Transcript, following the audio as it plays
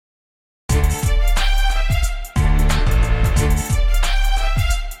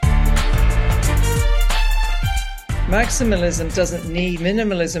Maximalism doesn't need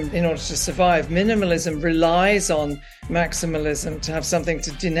minimalism in order to survive. Minimalism relies on maximalism to have something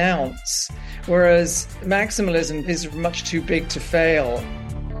to denounce, whereas maximalism is much too big to fail.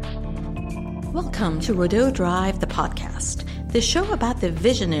 Welcome to Rodeo Drive, the podcast, the show about the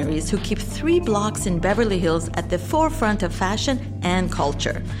visionaries who keep 3 blocks in Beverly Hills at the forefront of fashion and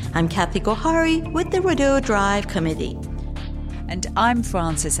culture. I'm Kathy Gohari with the Rodeo Drive Committee. And I'm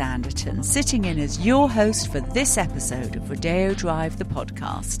Frances Anderton, sitting in as your host for this episode of Rodeo Drive, the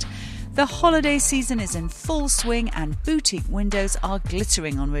podcast. The holiday season is in full swing and boutique windows are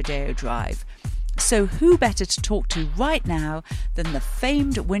glittering on Rodeo Drive. So who better to talk to right now than the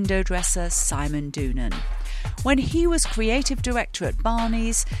famed window dresser Simon Doonan? When he was creative director at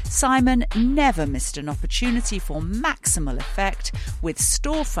Barney's, Simon never missed an opportunity for maximal effect with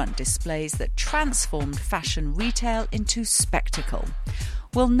storefront displays that transformed fashion retail into spectacle.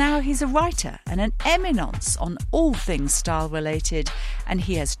 Well, now he's a writer and an eminence on all things style related, and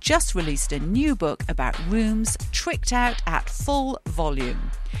he has just released a new book about rooms tricked out at full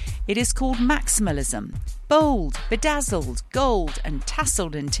volume. It is called Maximalism, bold, bedazzled, gold and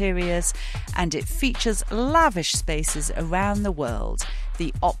tasseled interiors, and it features lavish spaces around the world.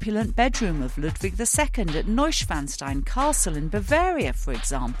 The opulent bedroom of Ludwig II at Neuschwanstein Castle in Bavaria, for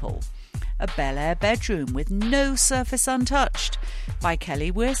example. A Bel Air bedroom with no surface untouched by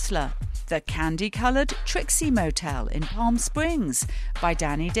Kelly Whistler. The candy-coloured Trixie Motel in Palm Springs by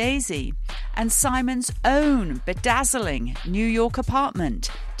Danny Daisy. And Simon's own bedazzling New York apartment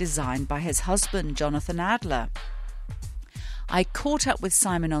designed by his husband Jonathan Adler. I caught up with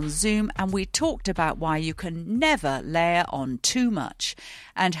Simon on Zoom and we talked about why you can never layer on too much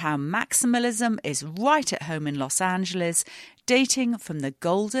and how maximalism is right at home in Los Angeles, dating from the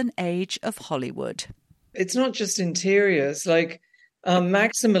golden age of Hollywood. It's not just interiors, like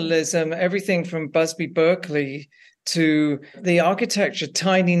maximalism, everything from Busby Berkeley to the architecture,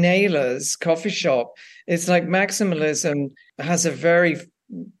 Tiny Nailers coffee shop. It's like maximalism has a very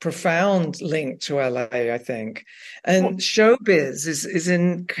profound link to LA, I think. And showbiz is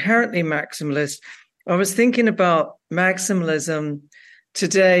inherently maximalist. I was thinking about maximalism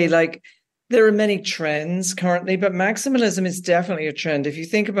today, like there are many trends currently, but maximalism is definitely a trend. If you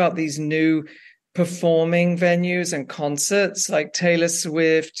think about these new performing venues and concerts like Taylor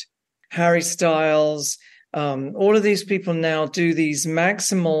Swift, Harry Styles, all of these people now do these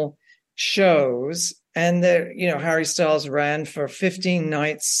maximal shows. And Harry Styles ran for 15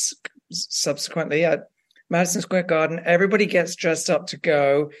 nights subsequently at Madison Square Garden. Everybody gets dressed up to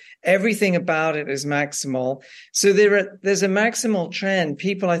go. Everything about it is maximal. So there's a maximal trend.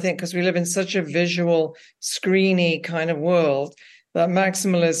 People, I think, because we live in such a visual, screeny kind of world, that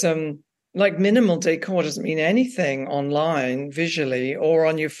maximalism, like minimal decor, doesn't mean anything online visually or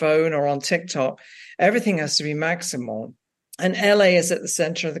on your phone or on TikTok. Everything has to be maximal. And LA is at the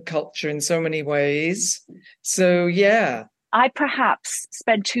center of the culture in so many ways. So, yeah. I perhaps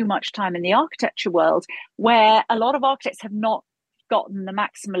spend too much time in the architecture world where a lot of architects have not gotten the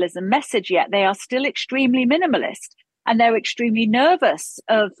maximalism message yet. They are still extremely minimalist and they're extremely nervous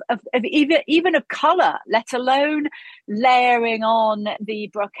of even of color, let alone layering on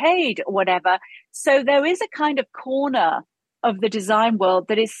the brocade or whatever. So there is a kind of corner of the design world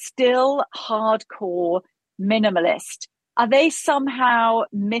that is still hardcore minimalist. Are they somehow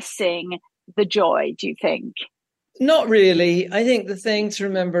missing the joy, do you think? Not really. I think the thing to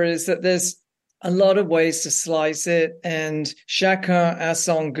remember is that there's a lot of ways to slice it, and chacun a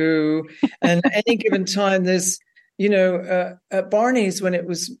son goût. And at any given time, there's, at Barney's, when it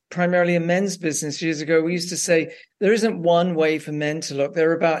was primarily a men's business years ago, we used to say there isn't one way for men to look.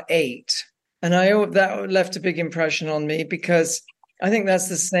 There are about 8. And that left a big impression on me because I think that's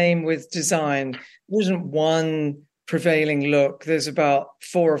the same with design. There isn't one prevailing look. There's about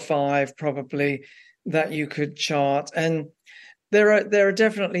 4 or 5 probably that you could chart, and there are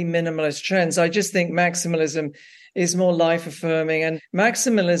definitely minimalist trends. I just think maximalism is more life affirming, and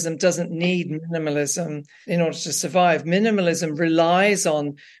maximalism doesn't need minimalism in order to survive. Minimalism relies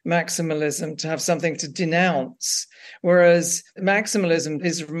on maximalism to have something to denounce, whereas maximalism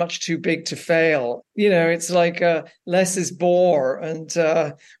is much too big to fail. It's like less is more and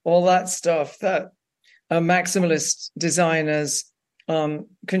all that stuff that maximalist designers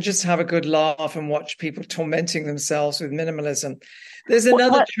can just have a good laugh and watch people tormenting themselves with minimalism. There's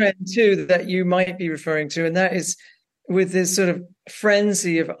another trend too that you might be referring to, and that is with this sort of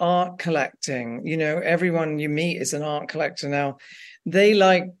frenzy of art collecting. Everyone you meet is an art collector now. They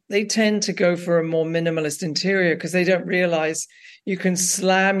tend to go for a more minimalist interior because they don't realize you can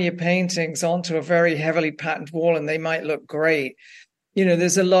slam your paintings onto a very heavily patterned wall and they might look great.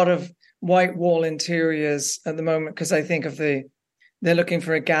 There's a lot of white wall interiors at the moment because I think they're looking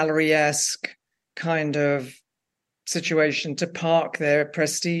for a gallery-esque kind of situation to park their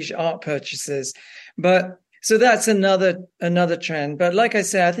prestige art purchases. But so that's another trend. But like I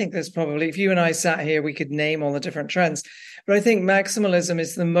say, I think there's probably, if you and I sat here, we could name all the different trends. But I think maximalism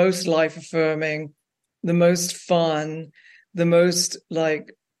is the most life-affirming, the most fun, the most the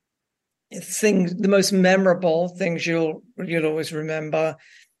most memorable things you'll always remember,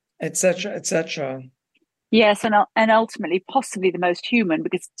 etc., etc. Yes, and ultimately possibly the most human,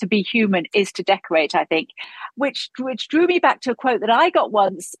 because to be human is to decorate, I think, which drew me back to a quote that I got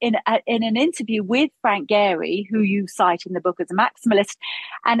once in an interview with Frank Gehry, who you cite in the book as a maximalist.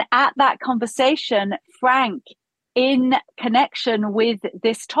 And at that conversation, Frank, in connection with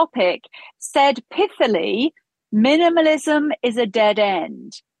this topic, said pithily, minimalism is a dead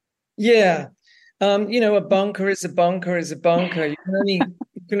end. Yeah. A bunker is a bunker is a bunker. You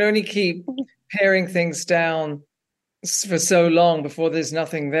can only keep paring things down for so long before there's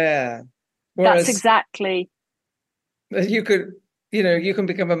nothing there. Whereas that's exactly. You can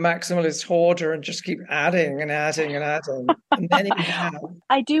become a maximalist hoarder and just keep adding and adding and adding. And then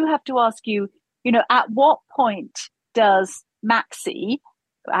I do have to ask you, at what point does Maxi,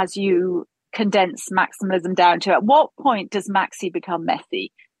 as you condense maximalism down to, at what point does Maxi become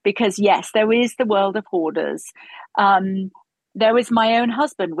messy? Because yes, there is the world of hoarders. There is my own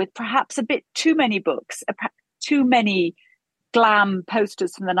husband with perhaps a bit too many books, too many glam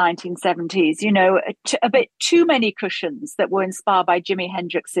posters from the 1970s, a bit too many cushions that were inspired by Jimi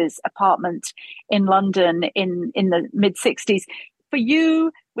Hendrix's apartment in London in the mid-60s. For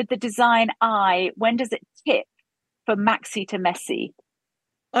you, with the design eye, when does it tip from maxi to messy?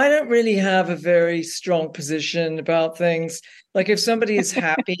 I don't really have a very strong position about things. Like if somebody is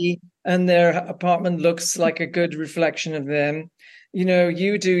happy and their apartment looks like a good reflection of them,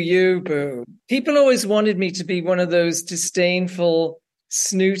 you do you, boo. People always wanted me to be one of those disdainful,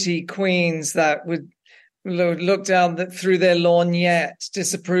 snooty queens that would look down through their lorgnette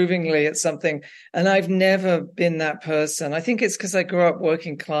disapprovingly at something. And I've never been that person. I think it's because I grew up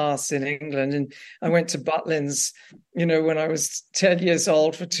working class in England and I went to Butlins, when I was 10 years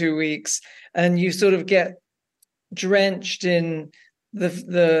old for 2 weeks. And you sort of get drenched in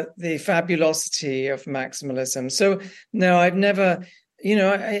the fabulosity of maximalism. So no, I've never,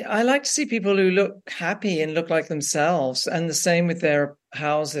 I like to see people who look happy and look like themselves, and the same with their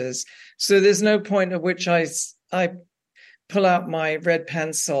houses. So there's no point at which I pull out my red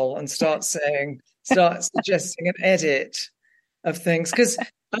pencil and start suggesting an edit of things, because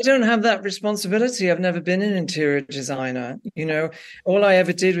I don't have that responsibility. I've never been an interior designer. All I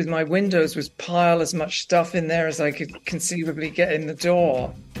ever did with my windows was pile as much stuff in there as I could conceivably get in the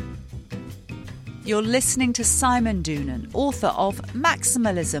door. You're listening to Simon Doonan, author of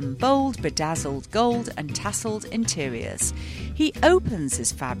Maximalism, Bold, Bedazzled Gold and Tasseled Interiors. He opens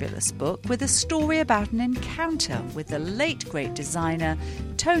his fabulous book with a story about an encounter with the late great designer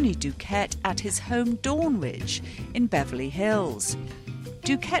Tony Duquette at his home Dornridge in Beverly Hills.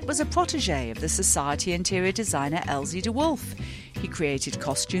 Duquette was a protégé of the society interior designer Elsie de Wolfe. He created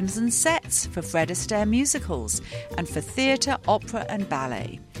costumes and sets for Fred Astaire musicals and for theatre, opera and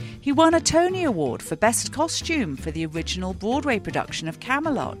ballet. He won a Tony Award for Best Costume for the original Broadway production of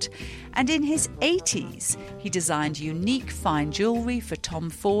Camelot. And in his 80s, he designed unique fine jewellery for Tom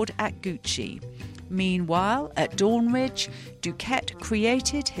Ford at Gucci. Meanwhile, at Dornridge, Duquette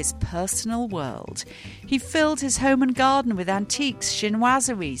created his personal world. He filled his home and garden with antiques,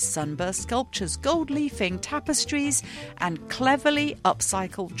 chinoiseries, sunburst sculptures, gold leafing, tapestries, and cleverly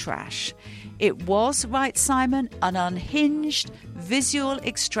upcycled trash. It was, writes Simon, an unhinged visual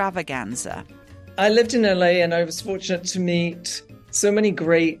extravaganza. I lived in LA and I was fortunate to meet so many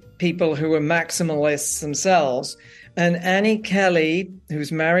great people who were maximalists themselves. And Annie Kelly,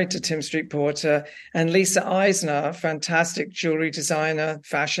 who's married to Tim Street Porter, and Lisa Eisner, fantastic jewelry designer,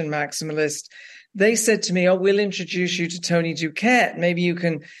 fashion maximalist, they said to me, we'll introduce you to Tony Duquette. Maybe you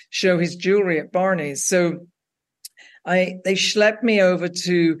can show his jewelry at Barney's. So they schlepped me over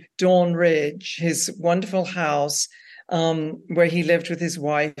to Dornridge, his wonderful house, where he lived with his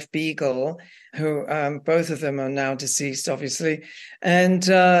wife, Beagle, who both of them are now deceased, obviously. And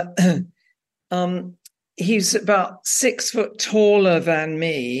he's about 6 foot taller than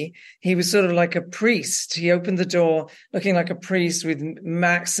me. He was sort of like a priest. He opened the door looking like a priest with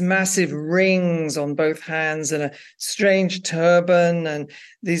massive rings on both hands and a strange turban and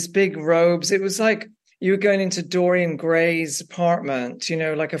these big robes. It was like you were going into Dorian Gray's apartment,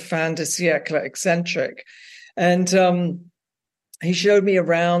 like a fin de siècle eccentric. And he showed me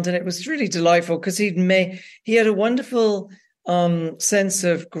around, and it was really delightful because he had a wonderful sense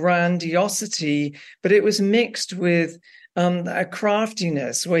of grandiosity, but it was mixed with a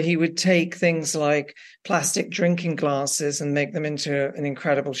craftiness where he would take things like plastic drinking glasses and make them into an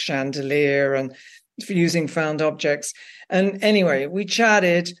incredible chandelier and using found objects. And anyway, we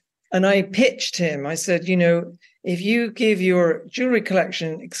chatted and I pitched him. I said, if you give your jewelry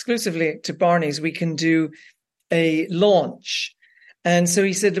collection exclusively to Barney's, we can do a launch. And so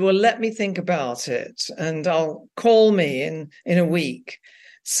he said, well, let me think about it and I'll call me in a week.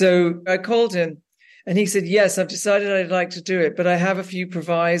 So I called him and he said, yes, I've decided I'd like to do it, but I have a few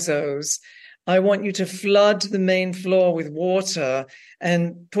provisos. I want you to flood the main floor with water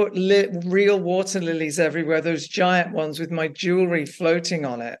and put real water lilies everywhere, those giant ones with my jewelry floating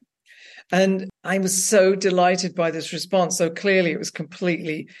on it. And I was so delighted by this response. So clearly it was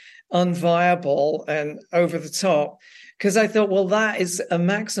completely unviable and over the top. Because I thought, well, that is a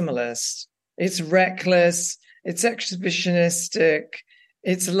maximalist. It's reckless. It's exhibitionistic.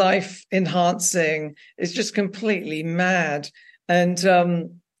 It's life enhancing. It's just completely mad. And,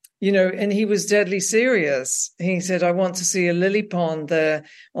 and he was deadly serious. He said, I want to see a lily pond there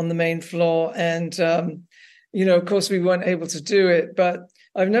on the main floor. And, of course, we weren't able to do it, but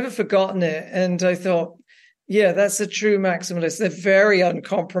I've never forgotten it. And I thought, yeah, that's a true maximalist. They're very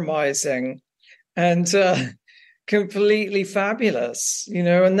uncompromising. And, completely fabulous,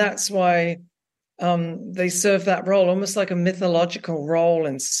 and that's why they serve that role, almost like a mythological role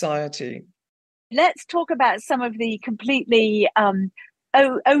in society. Let's talk about some of the completely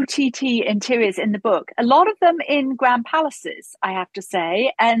OTT interiors in the book. A lot of them in grand palaces, I have to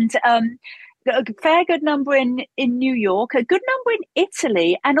say, and a fair good number in New York, a good number in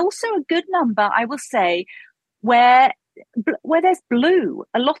Italy, and also a good number, I will say, where there's blue,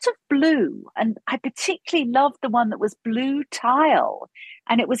 a lot of blue. And I particularly loved the one that was blue tile.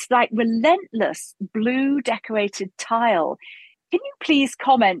 And it was like relentless blue decorated tile. Can you please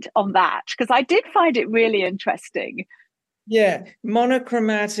comment on that? Because I did find it really interesting. Yeah,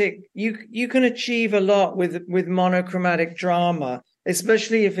 monochromatic. You can achieve a lot with monochromatic drama,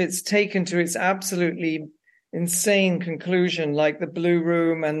 especially if it's taken to its absolutely insane conclusion, like the Blue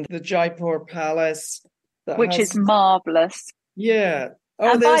Room and the Jaipur Palace. Which is marvelous. Yeah.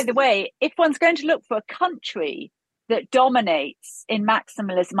 And by the way, if one's going to look for a country that dominates in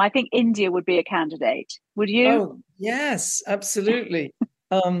maximalism, I think India would be a candidate. Would you? Oh, yes, absolutely.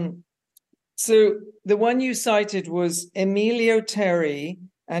 So the one you cited was Emilio Terry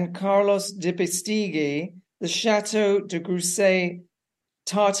and Carlos de Bestigui, the Chateau de Grousset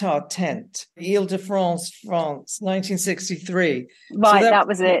Tartar tent, Ile-de-France, France, 1963. Right, so that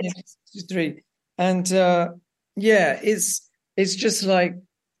was it. 1963. And it's just like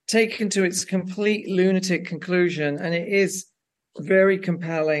taken to its complete lunatic conclusion. And it is very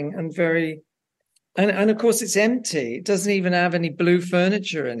compelling and and of course it's empty. It doesn't even have any blue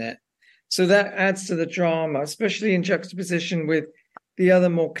furniture in it. So that adds to the drama, especially in juxtaposition with the other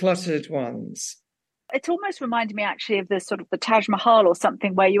more cluttered ones. It almost reminded me actually of the sort of the Taj Mahal or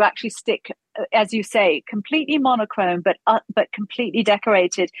something where you actually stick, as you say, completely monochrome, but completely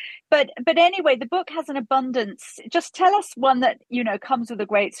decorated. But anyway, the book has an abundance. Just tell us one that, comes with a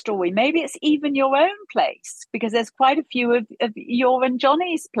great story. Maybe it's even your own place, because there's quite a few of your and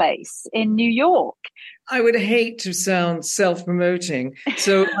Johnny's place in New York. I would hate to sound self-promoting.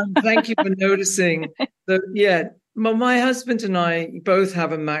 So thank you for noticing that. Yeah, my husband and I both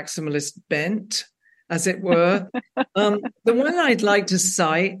have a maximalist bent, as it were. The one I'd like to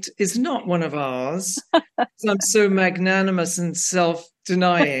cite is not one of ours. I'm so magnanimous and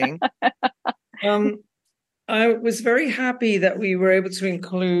self-denying. I was very happy that we were able to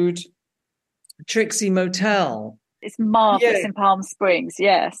include Trixie Motel. It's marvelous in Palm Springs,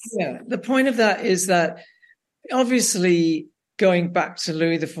 yes. Yeah, the point of that is that obviously going back to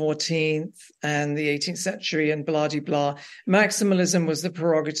Louis XIV and the 18th century and blah-de-blah, maximalism was the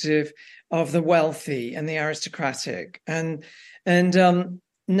prerogative of the wealthy and the aristocratic. And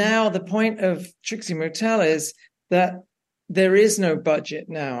now the point of Trixie Motel is that there is no budget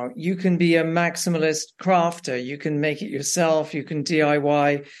now. You can be a maximalist crafter. You can make it yourself. You can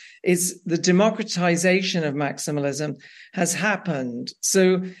DIY. It's the democratization of maximalism has happened.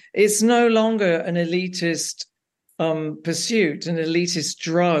 So it's no longer an elitist pursuit, an elitist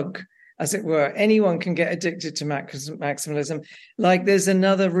drug, as it were. Anyone can get addicted to maximalism. Like there's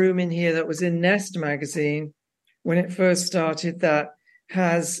another room in here that was in Nest magazine when it first started that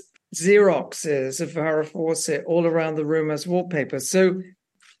has Xeroxes of Farrah Fawcett all around the room as wallpaper. So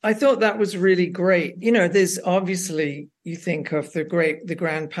I thought that was really great. There's obviously, you think of the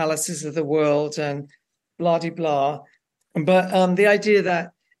grand palaces of the world and blah, blah, blah. But the idea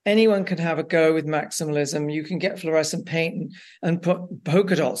that anyone can have a go with maximalism. You can get fluorescent paint and put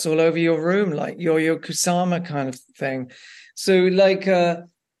polka dots all over your room, like Yo-Yo Kusama kind of thing. So like,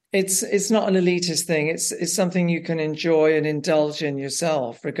 it's not an elitist thing. It's something you can enjoy and indulge in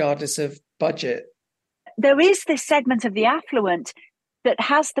yourself, regardless of budget. There is this segment of the affluent that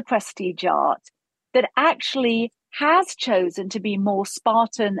has the prestige art that actually has chosen to be more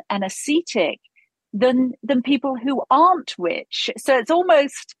Spartan and ascetic than people who aren't rich. So it's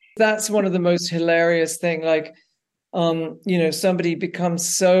almost... That's one of the most hilarious things. Like, somebody becomes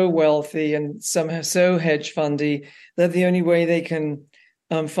so wealthy and somehow so hedge fundy that the only way they can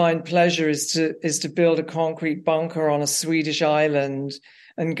find pleasure is to build a concrete bunker on a Swedish island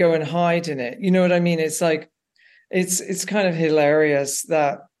and go and hide in it. You know what I mean? It's like, it's kind of hilarious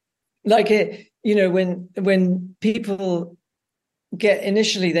that, like, it, when people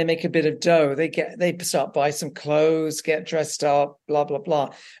initially they make a bit of dough, they start buy some clothes, get dressed up, blah blah blah.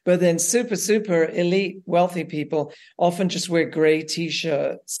 But then super elite wealthy people often just wear gray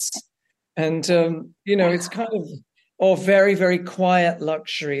t-shirts, and it's kind of, or very very quiet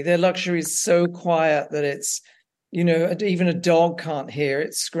luxury. Their luxury is so quiet that it's, even a dog can't hear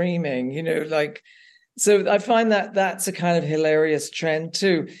it screaming. So I find that that's a kind of hilarious trend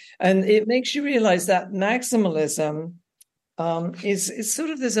too, and it makes you realize that maximalism is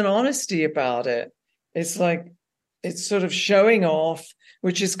sort of, there's an honesty about it. It's like, it's sort of showing off,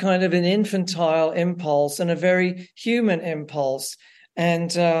 which is kind of an infantile impulse and a very human impulse,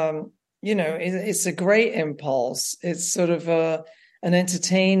 and it's a great impulse. It's sort of an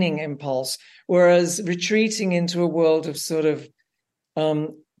entertaining impulse, whereas retreating into a world of sort of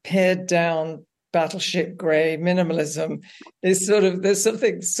pared down battleship gray minimalism is sort of, there's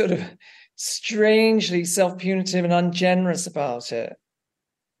something sort of strangely self-punitive and ungenerous about it.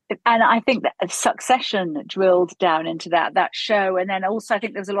 And I think that Succession drilled down into that show. And then also I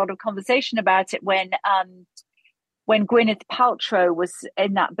think there was a lot of conversation about it when Gwyneth Paltrow was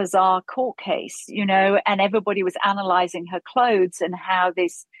in that bizarre court case, and everybody was analysing her clothes and how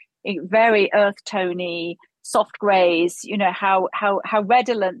this very earth-tony, soft grays, how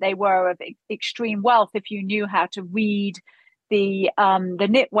redolent they were of extreme wealth if you knew how to read the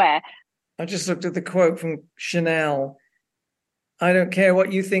knitwear. I just looked at the quote from Chanel. I don't care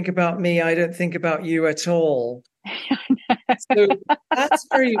what you think about me. I don't think about you at all. So that's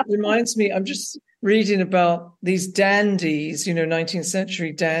reminds me, I'm just reading about these dandies, 19th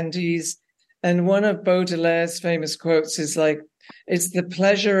century dandies. And one of Baudelaire's famous quotes is like, it's the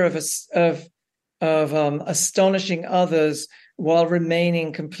pleasure of astonishing others while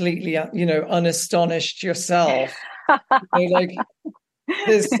remaining completely, unastonished yourself. Like,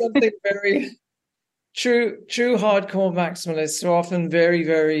 there's something very true hardcore maximalists are often very,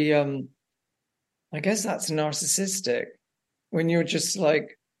 very, I guess that's narcissistic, when you're just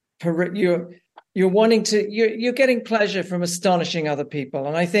like, you're wanting to, you're getting pleasure from astonishing other people.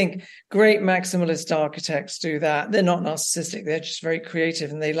 And I think great maximalist architects do that. They're not narcissistic. They're just very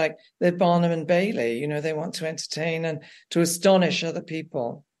creative, and they're Barnum and Bailey, they want to entertain and to astonish other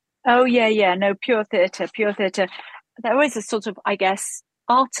people. Oh yeah. No, pure theatre. There is a sort of, I guess,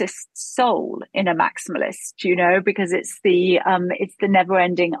 artist's soul in a maximalist, because it's the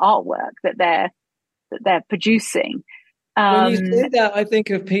never-ending artwork that they're producing. When you say that, I think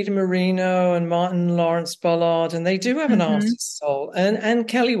of Peter Marino and Martin Lawrence Bullard, and they do have an artist's soul, and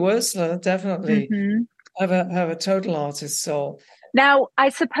Kelly Wearstler definitely have a total artist's soul. Now, I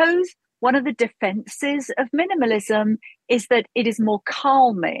suppose one of the defenses of minimalism is that it is more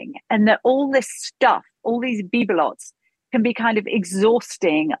calming, and that all this stuff, all these bibelots, can be kind of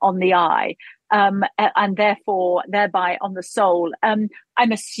exhausting on the eye, and thereby on the soul. I'm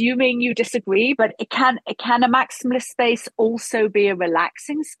assuming you disagree, but can a maximalist space also be a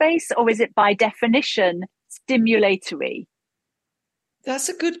relaxing space, or is it by definition stimulatory? That's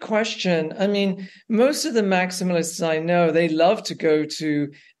a good question. I mean, most of the maximalists I know, they love to go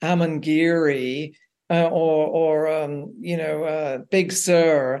to Amangiri or Big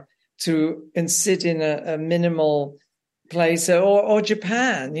Sur and sit in a minimal place, or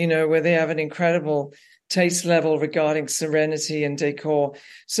Japan, where they have an incredible taste level regarding serenity and decor.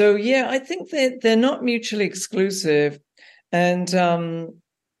 So yeah, I think they're not mutually exclusive, and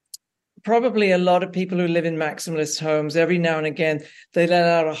probably a lot of people who live in maximalist homes, every now and again they let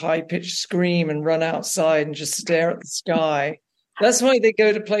out a high-pitched scream and run outside and just stare at the sky. That's why they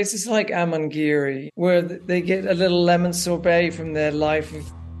go to places like Amangiri, where they get a little lemon sorbet from their life of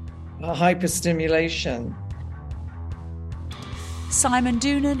hyperstimulation. Simon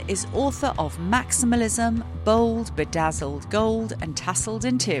Doonan is author of Maximalism, Bold, Bedazzled Gold and Tasseled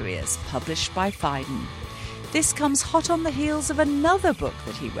Interiors, published by Phaidon. This comes hot on the heels of another book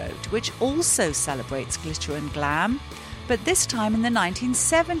that he wrote, which also celebrates glitter and glam, but this time in the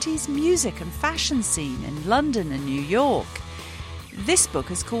 1970s music and fashion scene in London and New York. This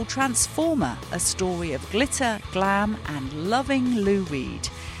book is called Transformer, a story of glitter, glam and loving Lou Reed.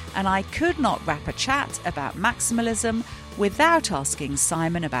 And I could not wrap a chat about maximalism without asking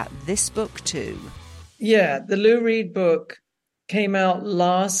Simon about this book too. Yeah, the Lou Reed book came out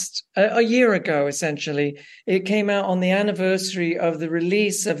a year ago, essentially. It came out on the anniversary of the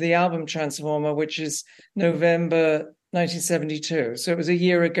release of the album Transformer, which is November 1972. So it was a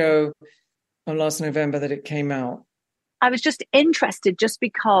year ago on last November that it came out. I was just interested just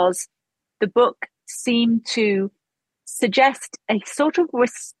because the book seemed to suggest a sort of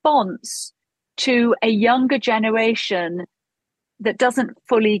response to a younger generation that doesn't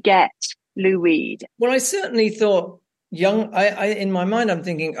fully get Lou Reed. Well, I certainly thought I in my mind, I'm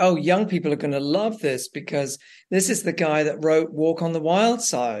thinking, oh, young people are going to love this because this is the guy that wrote Walk on the Wild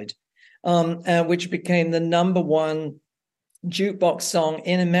Side, which became the number one jukebox song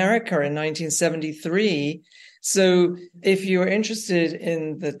in America in 1973. So if you're interested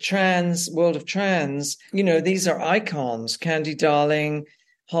in the world of trans, these are icons, Candy Darling,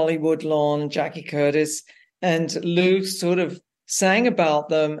 Holly Woodlawn, Jackie Curtis, and Lou sort of sang about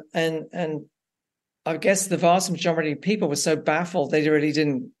them. And I guess the vast majority of people were so baffled, they really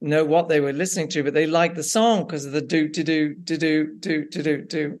didn't know what they were listening to, but they liked the song because of the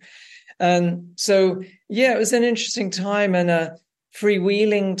do. And so, yeah, it was an interesting time and a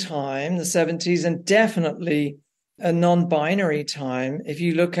freewheeling time, the 70s, and definitely a non-binary time. If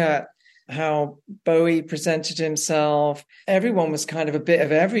you look at how Bowie presented himself, everyone was kind of a bit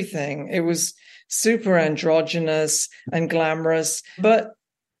of everything. It was super androgynous and glamorous, but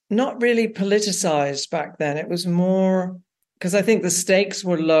not really politicized back then. It was more because I think the stakes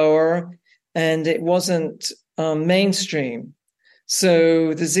were lower and it wasn't mainstream.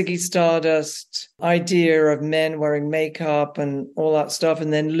 So the Ziggy Stardust idea of men wearing makeup and all that stuff.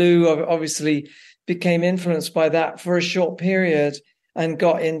 And then Lou obviously became influenced by that for a short period and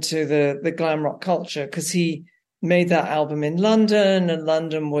got into the glam rock culture because he made that album in London, and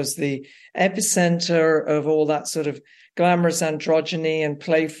London was the epicenter of all that sort of glamorous androgyny and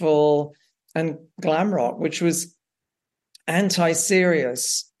playful and glam rock, which was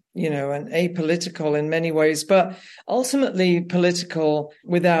anti-serious, and apolitical in many ways, but ultimately political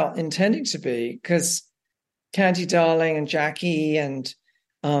without intending to be, because Candy Darling and Jackie and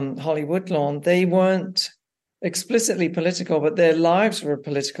Holly Woodlawn, they weren't explicitly political, but their lives were a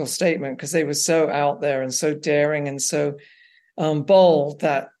political statement because they were so out there and so daring and so bold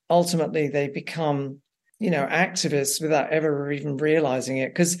that ultimately they become activists without ever even realizing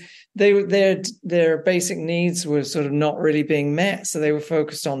it, because their basic needs were sort of not really being met, so they were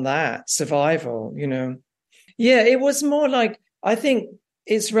focused on that survival. Yeah, it was more like, I think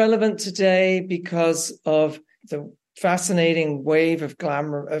it's relevant today because of the fascinating wave of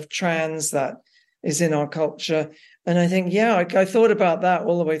glamour of trans that is in our culture. And I think, I thought about that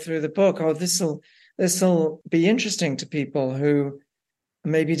all the way through the book. Oh, this'll be interesting to people who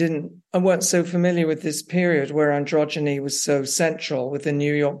maybe weren't so familiar with this period where androgyny was so central, with the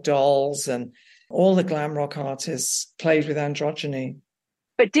New York Dolls and all the glam rock artists played with androgyny.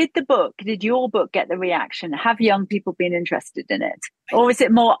 But did your book get the reaction? Have young people been interested in it? Or is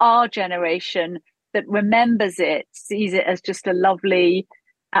it more our generation that remembers it, sees it as just a lovely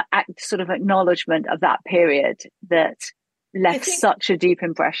sort of acknowledgement of that period that left such a deep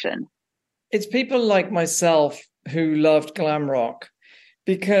impression? It's people like myself who loved glam rock,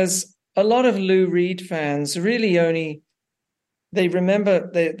 because a lot of Lou Reed fans really they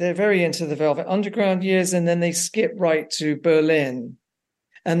remember, they're very into the Velvet Underground years, and then they skip right to Berlin.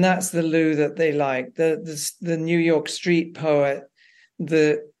 And that's the Lou that they like, the New York street poet,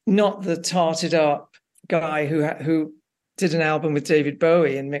 not the tarted up guy who did an album with David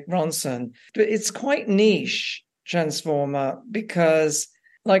Bowie and Mick Ronson. But it's quite niche, Transformer, because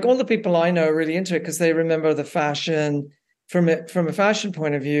like all the people I know are really into it because they remember the fashion from a fashion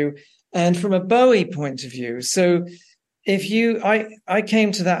point of view and from a Bowie point of view. So I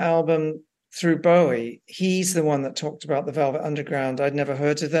came to that album through Bowie. He's the one that talked about the Velvet Underground. I'd never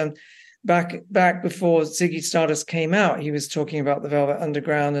heard of them. Back before Ziggy Stardust came out, he was talking about the Velvet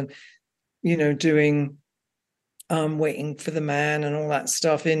Underground and, doing Waiting for the Man and all that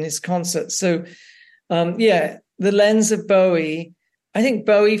stuff in his concert. So, the lens of Bowie, I think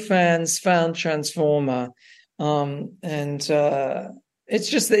Bowie fans found Transformer. It's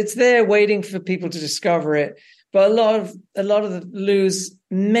there waiting for people to discover it. But a lot of Lou's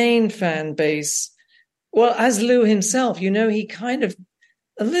main fan base, well, as Lou himself, he kind of,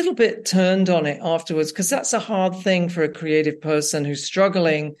 a little bit turned on it afterwards, because that's a hard thing for a creative person who's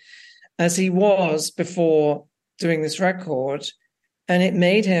struggling as he was before doing this record. And it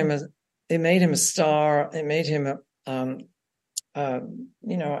made him a star. It made him and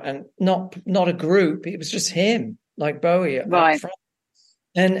not a group. It was just him, like Bowie, right?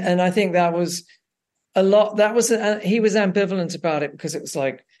 And I think that was a lot. That was he was ambivalent about it, because it was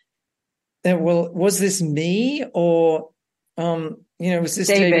like, well, was this me or was this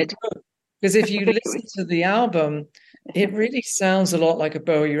David? Because if you listen to the album, it really sounds a lot like a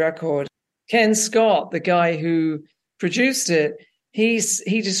Bowie record. Ken Scott, the guy who produced it, he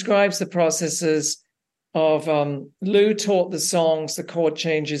describes the processes of Lou taught the songs, the chord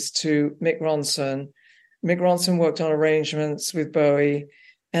changes to Mick Ronson. Mick Ronson worked on arrangements with Bowie,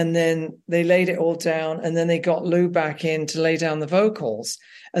 and then they laid it all down, and then they got Lou back in to lay down the vocals.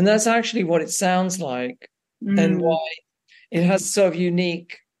 And that's actually what it sounds like, and why it has sort of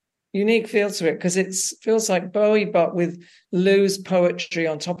unique feel to it, because it feels like Bowie, but with Lou's poetry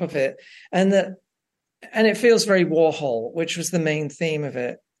on top of it. And it feels very Warhol, which was the main theme of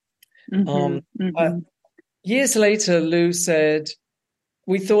it. Years later, Lou said,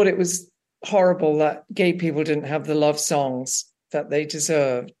 we thought it was horrible that gay people didn't have the love songs that they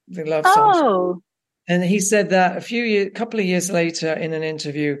deserved, the love songs. Oh. And he said that a couple of years later in an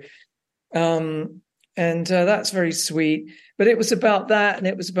interview. And that's very sweet. But it was about that, and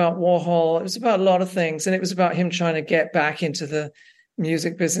it was about Warhol. It was about a lot of things, and it was about him trying to get back into the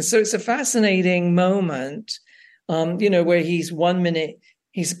music business. So it's a fascinating moment, where he's 1 minute,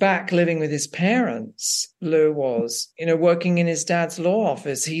 he's back living with his parents, Lou was, working in his dad's law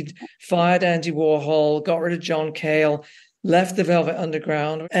office. He'd fired Andy Warhol, got rid of John Cale, left the Velvet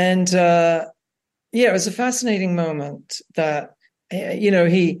Underground. And it was a fascinating moment that,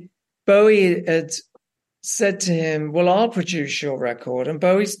 Bowie had said to him, well, I'll produce your record. And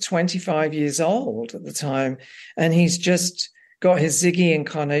Bowie's 25 years old at the time. And he's just got his Ziggy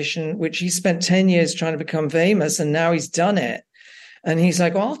incarnation, which he spent 10 years trying to become famous. And now he's done it. And he's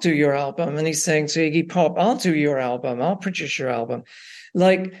like, well, I'll do your album. And he's saying to Iggy Pop, I'll do your album. I'll produce your album.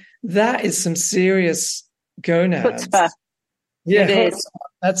 Like, that is some serious gonads. Chutzpah. Yeah, it is.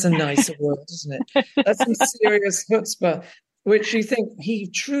 That's a nicer word, isn't it? That's some serious chutzpah, which you think he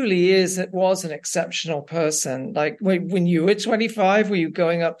truly was an exceptional person. Like, when you were 25, were you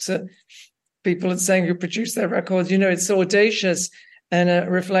going up to people and saying you produced their records? It's audacious and a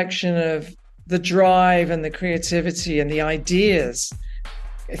reflection of the drive and the creativity and the ideas.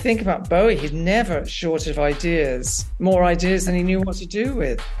 Think about Bowie. He's never short of ideas, more ideas than he knew what to do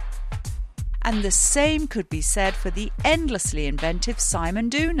with. And the same could be said for the endlessly inventive Simon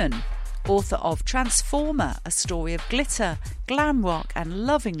Doonan, author of Transformer, A Story of Glitter, Glam Rock and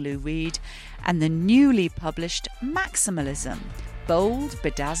Loving Lou Reed, and the newly published Maximalism, Bold,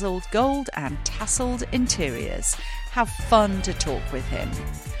 Bedazzled Gold and Tasselled Interiors. Have fun to talk with him.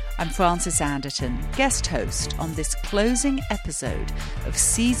 I'm Frances Anderton, guest host on this closing episode of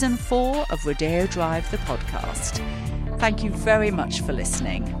Season 4 of Rodeo Drive the podcast. Thank you very much for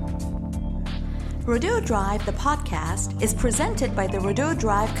listening. Rodeo Drive, the podcast, is presented by the Rodeo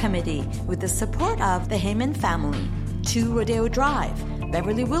Drive Committee with the support of the Heyman family, 2 Rodeo Drive,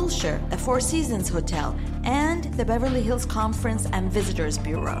 Beverly Wilshire, the Four Seasons Hotel, and the Beverly Hills Conference and Visitors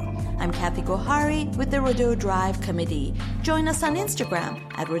Bureau. I'm Kathy Gohari with the Rodeo Drive Committee. Join us on Instagram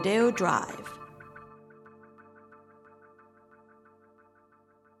at Rodeo Drive.